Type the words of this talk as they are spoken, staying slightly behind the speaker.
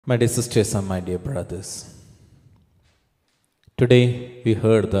My dear sisters and my dear brothers, today we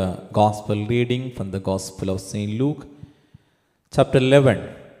heard the Gospel reading from the Gospel of St. Luke, chapter 11,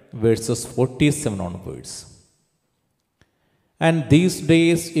 verses 47 onwards. And these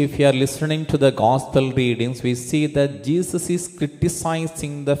days, if you are listening to the Gospel readings, we see that Jesus is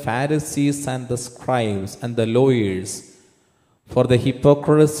criticizing the Pharisees and the scribes and the lawyers for the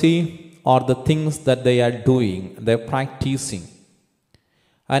hypocrisy or the things that they are doing, they are practicing.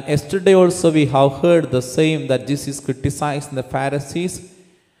 And yesterday also we have heard the same, that Jesus is criticizing the Pharisees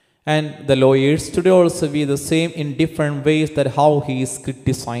and the lawyers. Today also we the same in different ways, that how he is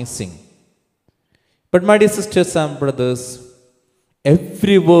criticizing. But my dear sisters and brothers,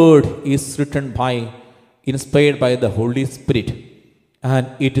 every word is written by, inspired by the Holy Spirit, and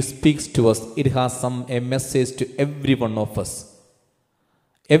it speaks to us. It has a message to every one of us.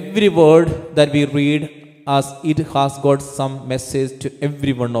 Every word that we read, as it has got some message to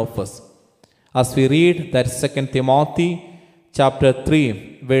every one of us. As we read that 2 Timothy chapter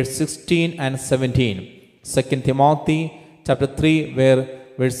 3 verse 16 and 17. 2 Timothy chapter 3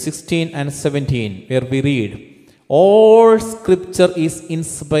 verse 16 and 17, where we read, all scripture is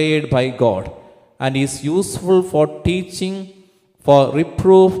inspired by God and is useful for teaching, for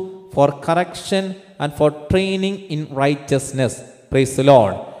reproof, for correction, and for training in righteousness. Praise the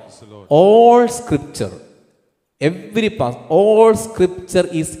Lord. All scripture, all scripture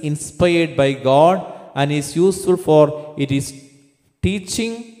is inspired by God and is useful for, it is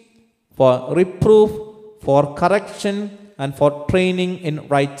teaching, for reproof, for correction, and for training in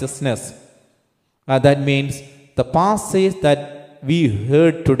righteousness. That means the passage that we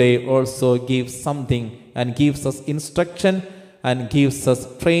heard today also gives something and gives us instruction and gives us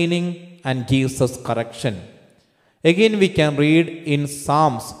training and gives us correction. Again we can read in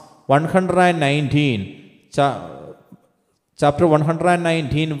Psalms 119, chapter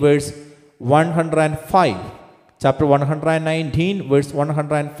 119 verse 105. Chapter 119 verse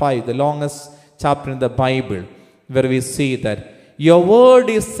 105, the longest chapter in the Bible, where we see that your word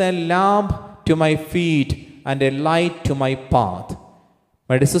is a lamp to my feet and a light to my path.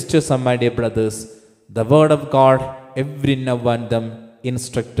 My dear sisters and my dear brothers, the word of God every now and then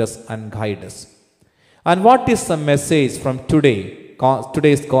instructs us and guides us. And what is the message from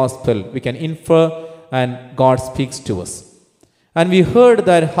today's gospel? We can infer, and God speaks to us. And we heard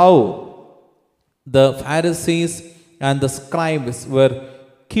that how the Pharisees and the scribes were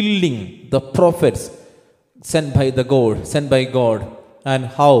killing the prophets sent by God, and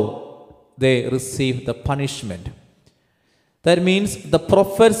how they received the punishment. That means the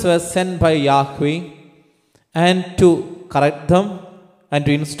prophets were sent by Yahweh and to correct them and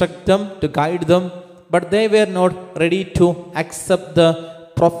to instruct them, to guide them, but they were not ready to accept the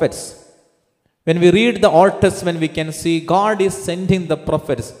prophets. When we read the Old Testament, we can see God is sending the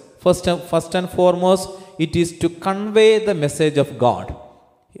prophets. First and foremost, it is to convey the message of God.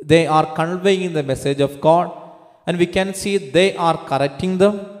 They are conveying the message of God, and we can see they are correcting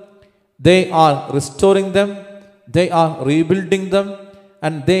them, they are restoring them, they are rebuilding them,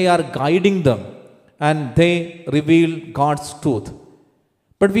 and they are guiding them, and they reveal God's truth.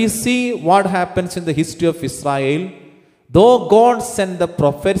 But we see what happens in the history of Israel. Though God sent the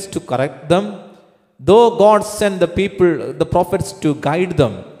prophets to correct them, though God sent the prophets to guide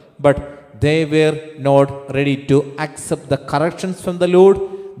them, but they were not ready to accept the corrections from the Lord.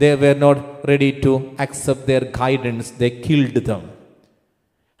 They were not ready to accept their guidance. They killed them.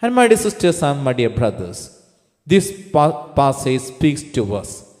 And my dear sisters and my dear brothers, this passage speaks to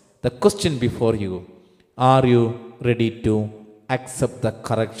us. The question before you, are you ready to accept the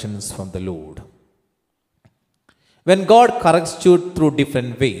corrections from the Lord? When God corrects you through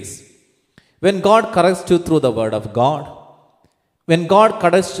different ways, when God corrects you through the word of God, when God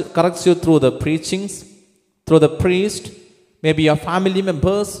corrects you through the preachings, through the priest, maybe your family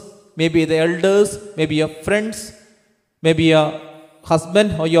members, maybe the elders, maybe your friends, maybe your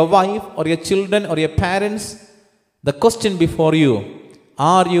husband or your wife or your children or your parents, the question before you,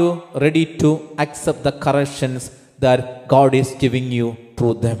 are you ready to accept the corrections that God is giving you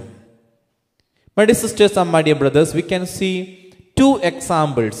through them? My dear sisters and my dear brothers, we can see two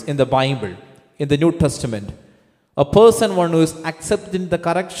examples in the Bible, in the New Testament. A person, one who is accepting the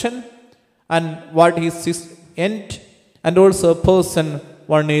correction and what is his end, and also a person,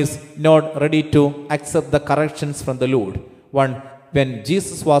 one is not ready to accept the corrections from the Lord. One, when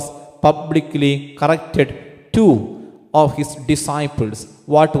Jesus was publicly corrected two of his disciples,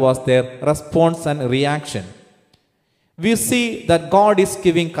 what was their response and reaction? We see that God is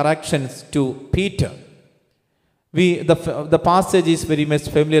giving corrections to Peter. The passage is very much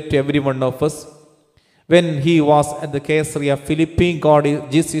familiar to every one of us. when he was at the Caesarea Philippi,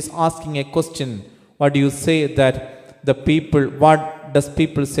 Jesus is asking a question. What do you say that what does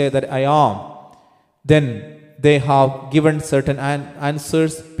people say that I am? Then they have given certain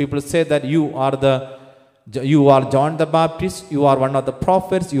answers. People say that you are John the Baptist, you are one of the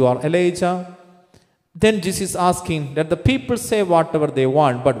prophets, you are Elijah. Then Jesus is asking that the people say whatever they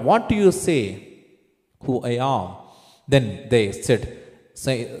want, but what do you say who I am? Then they said,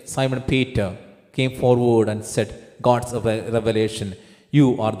 Simon Peter came forward and said, God's revelation,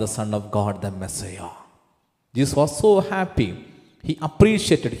 you are the Son of God, the Messiah. Jesus was so happy. He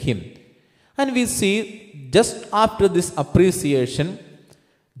appreciated him. And we see just after this appreciation,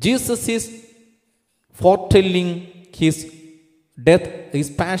 Jesus is foretelling his death, his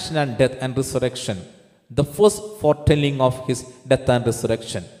passion and death and resurrection. The first foretelling of his death and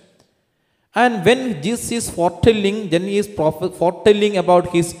resurrection. And when Jesus is foretelling, then he is foretelling about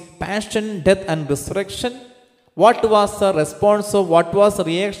his passion, death and resurrection. What was the response of, what was the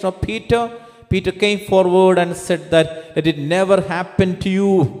reaction of Peter? Peter came forward and said that let it never happen to you.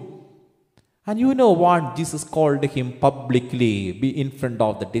 And you know what? Jesus called him publicly, in front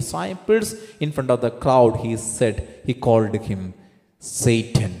of the disciples, in front of the crowd. He called him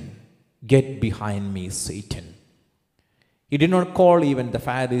Satan. Get behind me, Satan. He did not call even the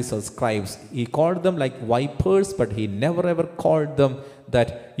Pharisees or scribes. He called them like vipers, but he never ever called them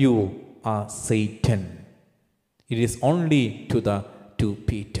that you are Satan. It is only to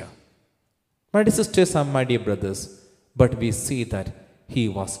Peter. My dear sisters and my dear brothers, but we see that he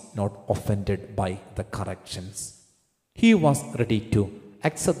was not offended by the corrections. He was ready to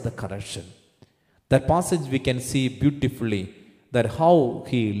accept the correction. That passage we can see beautifully that how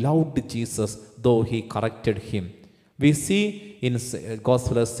he loved Jesus though he corrected him. We see in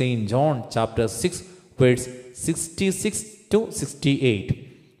Gospel of St. John chapter 6 verse 66 to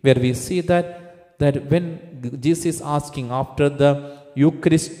 68, where we see that when Jesus is asking after the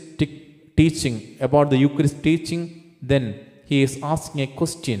Eucharistic teaching, about the Eucharist teaching, then he is asking a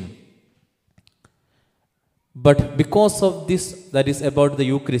question. But because of this, that is about the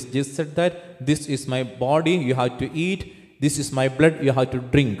Eucharist, Jesus said that this is my body, you have to eat. This is my blood, you have to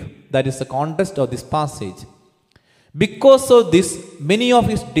drink. That is the context of this passage. Because of this, many of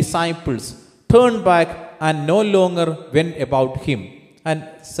his disciples turned back and no longer went about him. And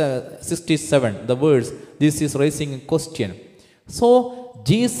 67, the verse, this is raising a question. So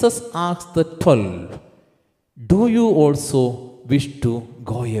Jesus asked the 12, do you also wish to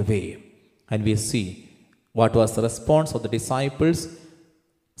go away? And we see what was the response of the disciples.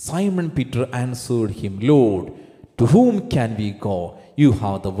 Simon Peter answered him, Lord, to whom can we go? You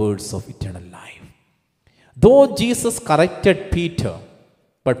have the words of eternal life. Though Jesus corrected Peter,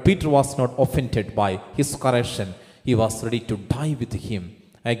 but Peter was not offended by his correction. He was ready to die with him.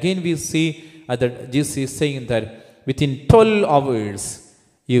 Again we see that Jesus is saying that within 12 hours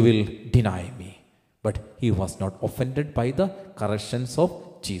you will deny me. But he was not offended by the corrections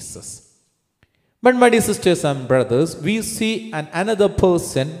of Jesus. But my dear sisters and brothers, we see another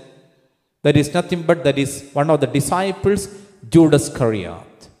person that is nothing but that is one of the disciples, Judas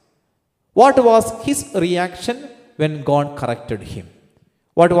Iscariot. What was his reaction when God corrected him?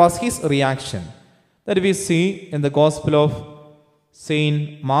 What was his reaction? That we see in the Gospel of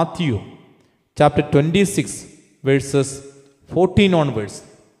St. Matthew, chapter 26, verses 14 onwards.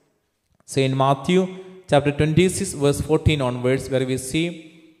 St. Matthew, chapter 26, verse 14 onwards, where we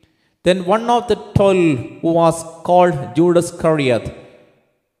see, then one of the 12 who was called Judas Iscariot,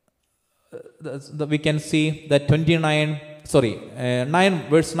 we can see that 9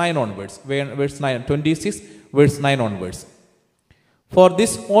 verse 9 onwards, verse 9, 26 verse 9 onwards. For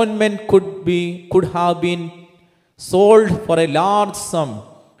this ointment could have been sold for a large sum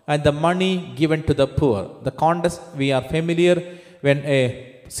and the money given to the poor. The context we are familiar, when a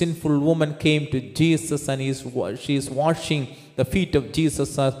sinful woman came to Jesus and she is washing the feet of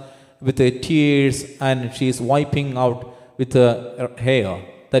Jesus with her tears, and she is wiping out with her hair,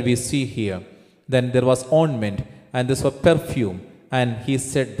 that we see here. Then there was ointment and this was perfume, and he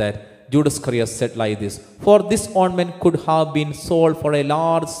said that Judas Iscariot said like this, for this ointment could have been sold for a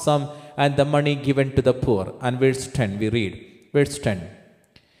large sum and the money given to the poor. And verse 10 we read, verse 10,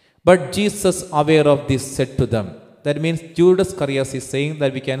 but Jesus, aware of this, said to them. That means Judas Iscariot is saying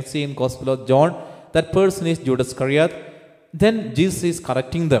that we can see in Gospel of John, that person is Judas Iscariot. Then Jesus is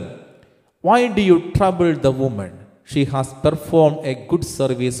correcting them. Why do you trouble the woman? She has performed a good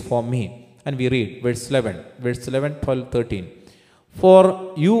service for me. And we read verse 11, 12, 13.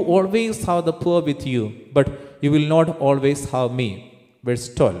 For you always have the poor with you, but you will not always have me.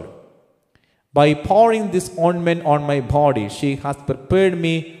 Verse 12. By pouring this ointment on my body, she has prepared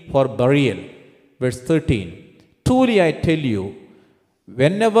me for burial. verse 13. Truly I tell you,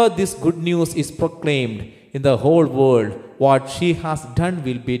 whenever this good news is proclaimed in the whole world, what she has done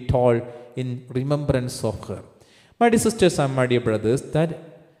will be told in remembrance of her. My dear sisters and my dear brothers, that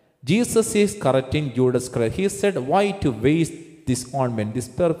Jesus is correcting Judas Iscariot. He said, why to waste this ointment, this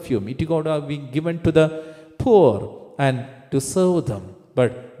perfume? It could have been given to the poor and to serve them.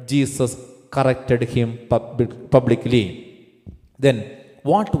 But Jesus corrected him publicly. Then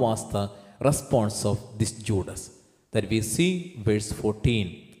what was the response of this Judas? That we see verse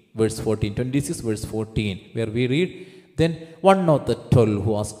 14, 26 verse 14, where we read, then one of the 12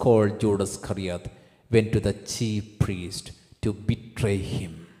 who was called Judas Iscariot went to the chief priest to betray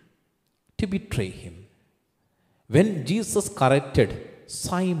him. To betray him. When Jesus corrected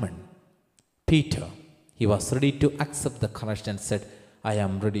Simon Peter, he was ready to accept the correction and said, I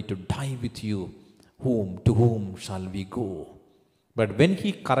am ready to die with you. To whom shall we go? But when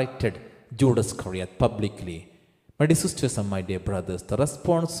he corrected Judas Iscariot publicly, my dear sisters and my dear brothers, the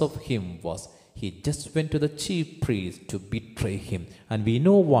response of him was, he just went to the chief priest to betray him. And we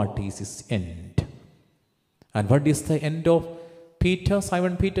know what is his end. And what is the end of Peter,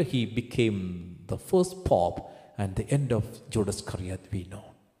 Simon Peter? He became the first pope, and the end of Judas Iscariot we know.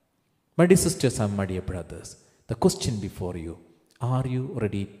 My dear sisters and my dear brothers, the question before you, are you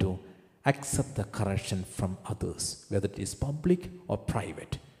ready to accept the correction from others, whether it is public or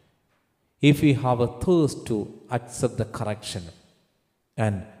private? If we have a thirst to accept the correction,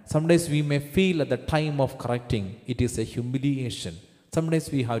 and sometimes we may feel at the time of correcting, it is a humiliation.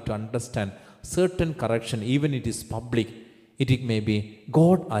 Sometimes we have to understand certain correction, even it is public, it may be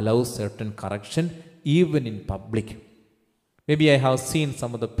God allows certain correction even in public. Maybe I have seen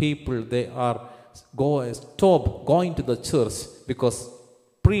some of the people, they are stop going to the church because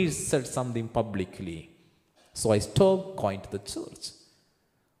priest said something publicly. So I stopped going to the church.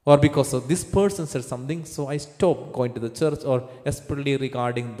 Or because of this person said something, so I stopped going to the church, or especially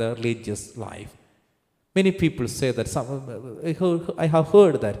regarding the religious life. Many people say that, I have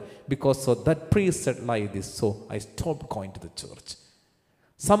heard that because of that priest said like this, so I stopped going to the church.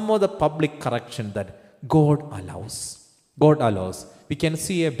 Some of the public correction that God allows. God allows. We can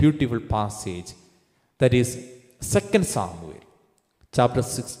see a beautiful passage, that is 2 Samuel chapter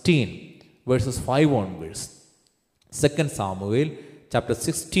 16 verses 5 onwards. 2 Samuel chapter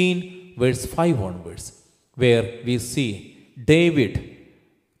 16 verse 5 onwards, where we see David,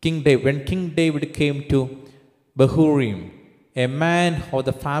 when King David came to Bahurim, a man of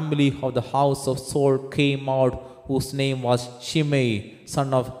the family of the house of Saul came out, whose name was Shimei,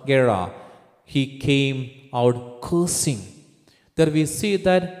 son of Gera. He came out cursing. There we see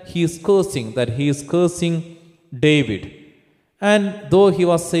that he is cursing David. And though he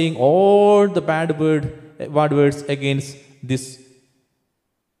was saying all the bad words against this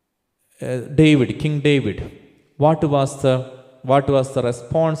King David, what was the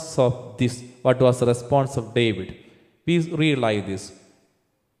response of this? What was the response of David? We read like this.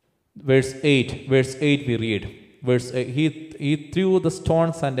 Verse 8 we read. Verse 8, he threw the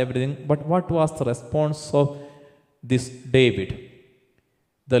stones and everything, but what was the response of this David?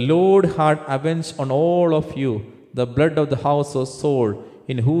 The Lord had avenged on all of you the blood of the house of Saul,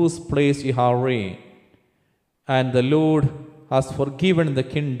 in whose place you have reigned. And the Lord has given the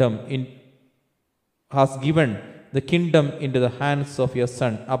kingdom into the hands of your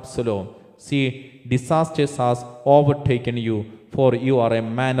son Absalom. See, disaster has overtaken you, for you are a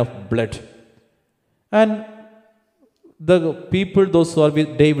man of blood. And the people, those who are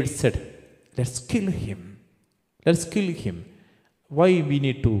with David, said, let's kill him. Let's kill him. Why we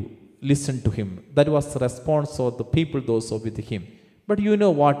need to listen to him? That was the response of the people, those who are with him. But you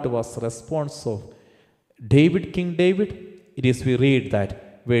know what was the response of David, King David? It is, we read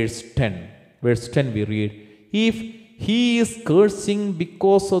that, verse 10 we read, if he is cursing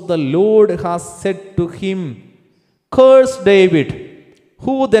because of the Lord has said to him, curse David,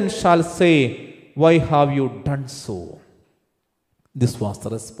 who then shall say, why have you done so? This was the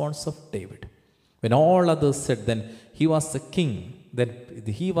response of David. When all others said, then he was the king, then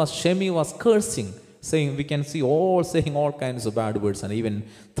Shimei was cursing, saying, we can see saying all kinds of bad words and even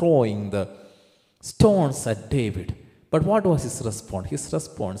throwing the stones at David. But what was his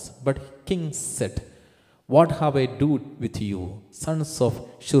response? But king said, what have I do with you, sons of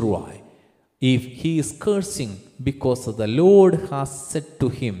Shurui? If he is cursing because of the Lord has said to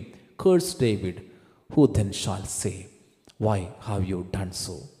him, curse David, who then shall say, why have you done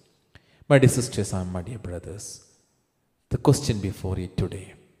so? My dear sisters and my dear brothers, the question before you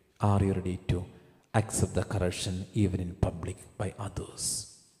today, are you ready to accept the correction even in public by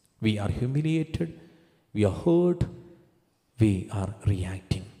others? We are humiliated, we are hurt, we are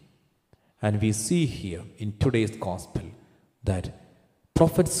reacting. And we see here in today's gospel that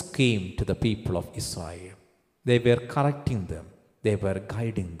prophets came to the people of Israel. They were correcting them, they were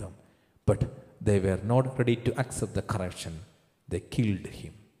guiding them, but they were not ready to accept the correction. They killed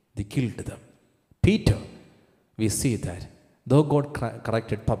him, they killed them. Peter, we see that though God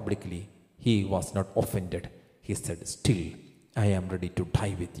corrected publicly, he was not offended. He said, still, I am ready to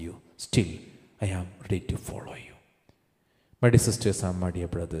die with you. Still, I am ready to follow you. My dear sisters and my dear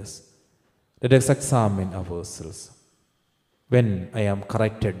brothers, let us examine ourselves. When I am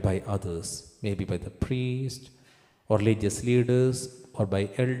corrected by others, maybe by the priest or religious leaders or by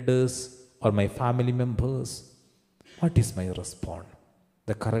elders or my family members, what is my response?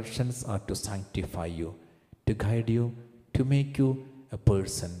 The corrections are to sanctify you, to guide you, to make you a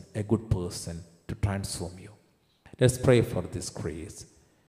person, a good person, to transform you. Let's pray for this grace.